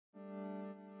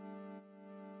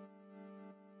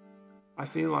I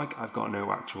feel like I've got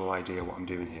no actual idea what I'm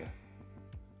doing here.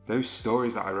 Those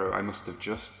stories that I wrote, I must have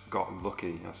just got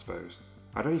lucky, I suppose.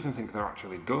 I don't even think they're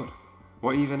actually good.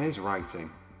 What even is writing?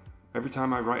 Every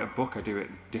time I write a book, I do it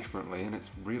differently, and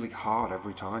it's really hard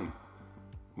every time.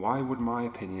 Why would my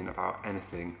opinion about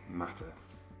anything matter?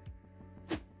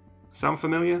 Sound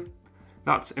familiar?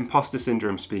 That's imposter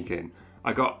syndrome speaking.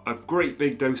 I got a great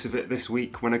big dose of it this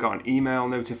week when I got an email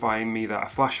notifying me that a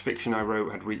flash fiction I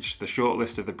wrote had reached the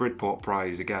shortlist of the Bridport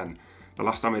Prize again. The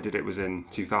last time I did it was in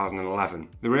 2011.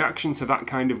 The reaction to that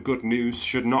kind of good news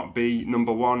should not be,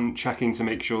 number one, checking to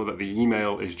make sure that the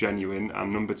email is genuine,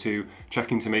 and number two,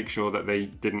 checking to make sure that they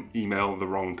didn't email the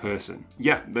wrong person.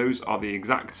 Yet, those are the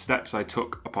exact steps I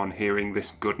took upon hearing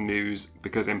this good news,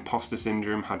 because imposter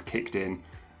syndrome had kicked in,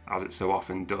 as it so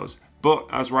often does. But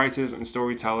as writers and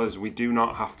storytellers, we do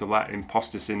not have to let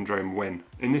imposter syndrome win.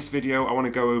 In this video, I want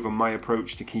to go over my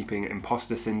approach to keeping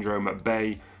imposter syndrome at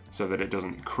bay so that it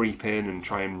doesn't creep in and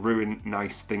try and ruin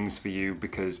nice things for you,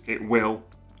 because it will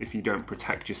if you don't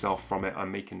protect yourself from it.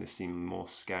 I'm making this seem more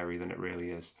scary than it really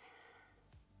is.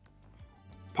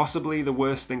 Possibly the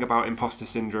worst thing about imposter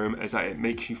syndrome is that it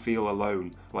makes you feel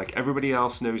alone, like everybody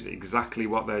else knows exactly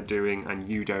what they're doing and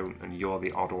you don't, and you're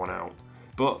the odd one out.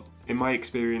 But in my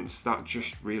experience, that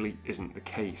just really isn't the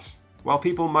case. While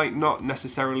people might not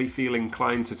necessarily feel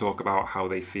inclined to talk about how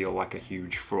they feel like a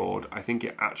huge fraud, I think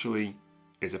it actually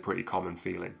is a pretty common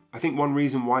feeling. I think one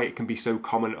reason why it can be so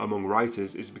common among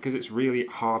writers is because it's really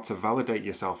hard to validate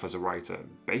yourself as a writer,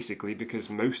 basically because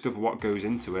most of what goes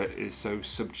into it is so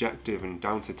subjective and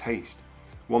down to taste.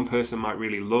 One person might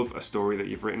really love a story that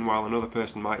you've written while another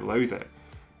person might loathe it.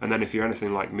 And then if you're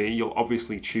anything like me, you'll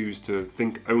obviously choose to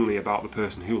think only about the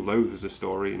person who loathes a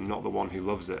story and not the one who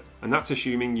loves it. And that's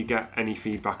assuming you get any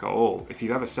feedback at all. If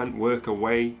you've ever sent work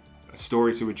away, a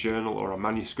story to a journal or a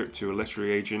manuscript to a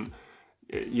literary agent,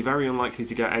 you're very unlikely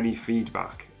to get any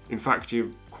feedback. In fact,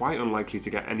 you're quite unlikely to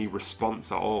get any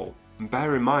response at all. And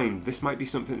bear in mind, this might be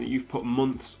something that you've put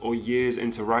months or years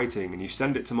into writing, and you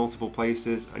send it to multiple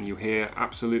places and you hear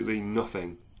absolutely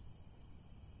nothing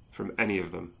from any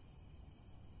of them.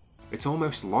 It's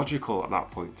almost logical at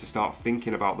that point to start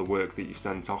thinking about the work that you've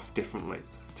sent off differently,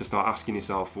 to start asking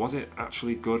yourself, was it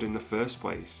actually good in the first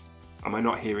place? Am I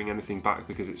not hearing anything back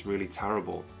because it's really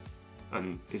terrible?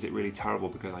 And is it really terrible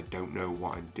because I don't know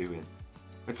what I'm doing?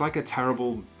 It's like a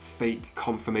terrible fake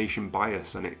confirmation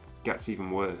bias, and it gets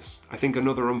even worse. I think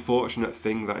another unfortunate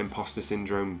thing that imposter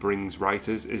syndrome brings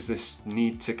writers is this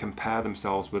need to compare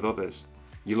themselves with others.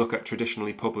 You look at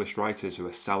traditionally published writers who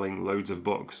are selling loads of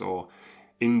books, or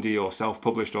indie or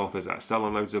self-published authors that are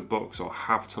selling loads of books or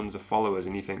have tons of followers,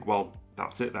 and you think, well,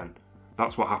 that's it then.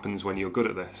 That's what happens when you're good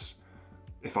at this.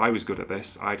 If I was good at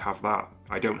this, I'd have that.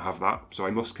 I don't have that, so I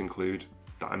must conclude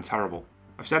that I'm terrible.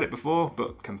 I've said it before,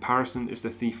 but comparison is the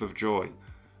thief of joy.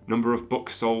 Number of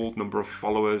books sold, number of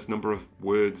followers, number of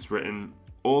words written,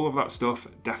 all of that stuff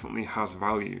definitely has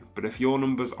value. But if your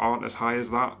numbers aren't as high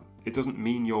as that, it doesn't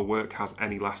mean your work has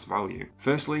any less value.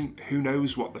 Firstly, who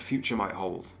knows what the future might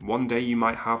hold? One day you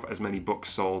might have as many books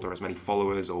sold or as many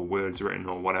followers or words written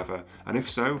or whatever, and if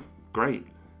so, great.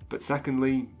 But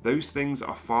secondly, those things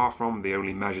are far from the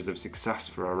only measures of success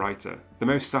for a writer. The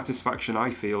most satisfaction I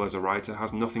feel as a writer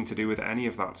has nothing to do with any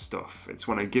of that stuff. It's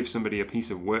when I give somebody a piece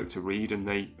of work to read and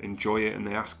they enjoy it and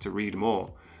they ask to read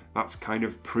more. That's kind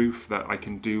of proof that I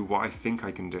can do what I think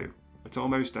I can do. It's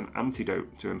almost an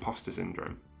antidote to imposter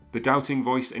syndrome. The doubting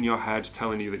voice in your head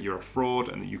telling you that you're a fraud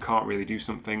and that you can't really do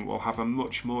something will have a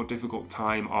much more difficult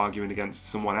time arguing against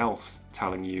someone else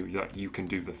telling you that you can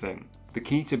do the thing. The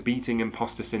key to beating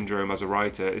imposter syndrome as a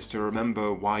writer is to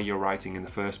remember why you're writing in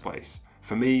the first place.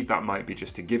 For me, that might be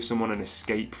just to give someone an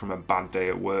escape from a bad day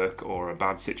at work or a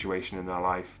bad situation in their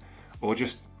life, or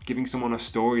just giving someone a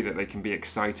story that they can be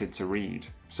excited to read.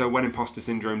 So when imposter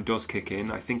syndrome does kick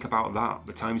in, I think about that,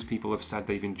 the times people have said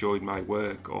they've enjoyed my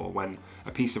work, or when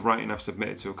a piece of writing I've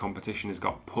submitted to a competition has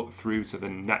got put through to the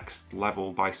next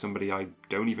level by somebody I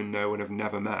don't even know and have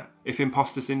never met. If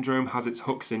imposter syndrome has its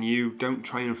hooks in you, don't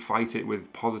try and fight it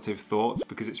with positive thoughts,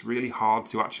 because it's really hard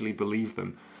to actually believe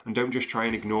them, and don't just try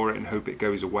and ignore it and hope it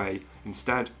goes away.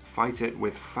 Instead, fight it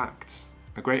with facts.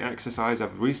 A great exercise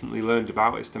I've recently learned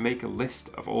about is to make a list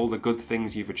of all the good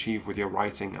things you've achieved with your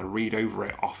writing and read over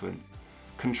it often.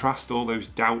 Contrast all those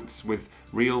doubts with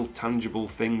real tangible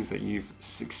things that you've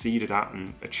succeeded at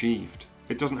and achieved.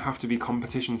 It doesn't have to be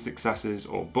competition successes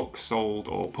or books sold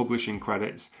or publishing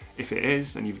credits. If it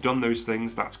is, and you've done those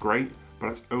things, that's great, but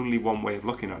it's only one way of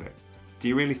looking at it. Do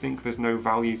you really think there's no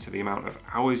value to the amount of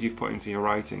hours you've put into your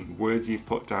writing, words you've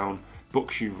put down,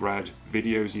 books you've read,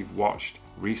 videos you've watched,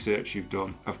 research you've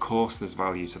done. Of course there's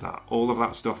value to that. All of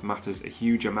that stuff matters a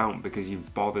huge amount because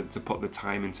you've bothered to put the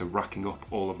time into racking up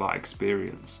all of that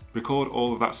experience. Record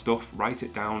all of that stuff, write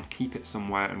it down, keep it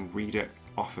somewhere and read it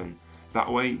often.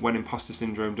 That way, when imposter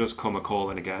syndrome does come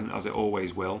a-calling again, as it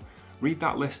always will, read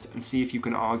that list and see if you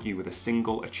can argue with a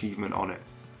single achievement on it.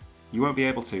 You won't be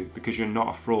able to because you're not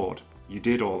a fraud. You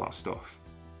did all that stuff.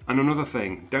 And another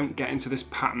thing, don't get into this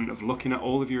pattern of looking at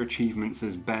all of your achievements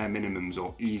as bare minimums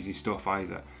or easy stuff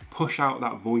either. Push out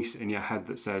that voice in your head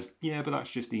that says, yeah, but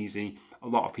that's just easy. A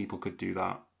lot of people could do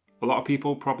that. A lot of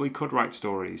people probably could write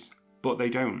stories, but they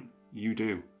don't. You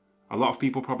do. A lot of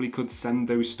people probably could send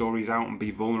those stories out and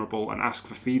be vulnerable and ask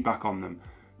for feedback on them,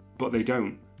 but they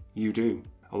don't. You do.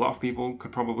 A lot of people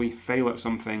could probably fail at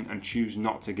something and choose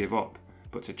not to give up,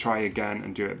 but to try again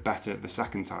and do it better the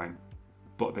second time,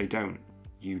 but they don't.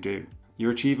 You do.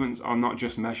 Your achievements are not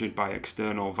just measured by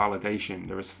external validation.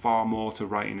 There is far more to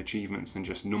writing achievements than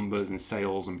just numbers and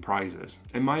sales and prizes.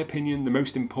 In my opinion, the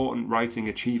most important writing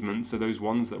achievements are those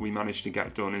ones that we manage to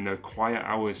get done in the quiet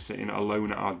hours sitting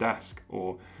alone at our desk,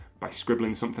 or by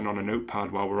scribbling something on a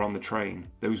notepad while we're on the train.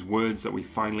 Those words that we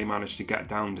finally managed to get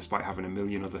down despite having a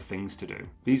million other things to do.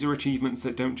 These are achievements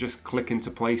that don't just click into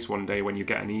place one day when you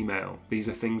get an email. These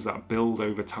are things that build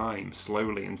over time,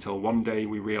 slowly, until one day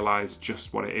we realise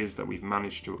just what it is that we've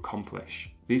managed to accomplish.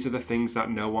 These are the things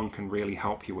that no one can really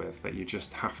help you with, that you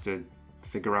just have to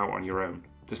figure out on your own.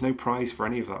 There's no prize for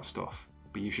any of that stuff,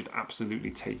 but you should absolutely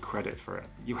take credit for it.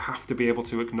 You have to be able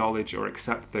to acknowledge or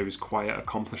accept those quiet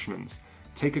accomplishments.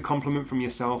 Take a compliment from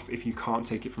yourself if you can't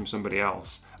take it from somebody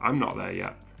else. I'm not there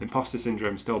yet. Imposter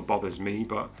syndrome still bothers me,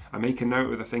 but I make a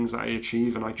note of the things that I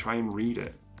achieve and I try and read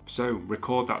it. So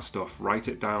record that stuff, write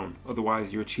it down.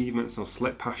 Otherwise your achievements will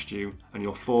slip past you and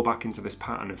you'll fall back into this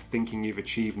pattern of thinking you've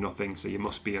achieved nothing, so you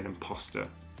must be an imposter.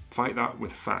 Fight that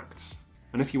with facts.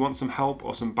 And if you want some help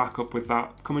or some backup with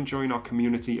that, come and join our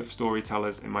community of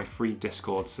storytellers in my free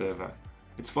Discord server.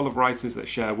 It's full of writers that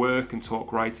share work and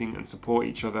talk writing and support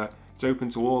each other. It's open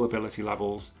to all ability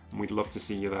levels, and we'd love to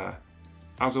see you there.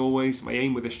 As always, my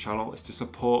aim with this channel is to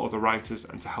support other writers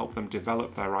and to help them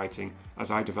develop their writing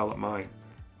as I develop mine.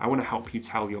 I want to help you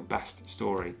tell your best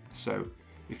story. So,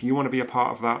 if you want to be a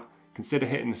part of that, consider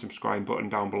hitting the subscribe button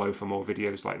down below for more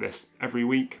videos like this every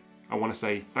week. I want to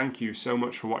say thank you so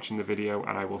much for watching the video,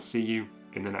 and I will see you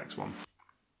in the next one.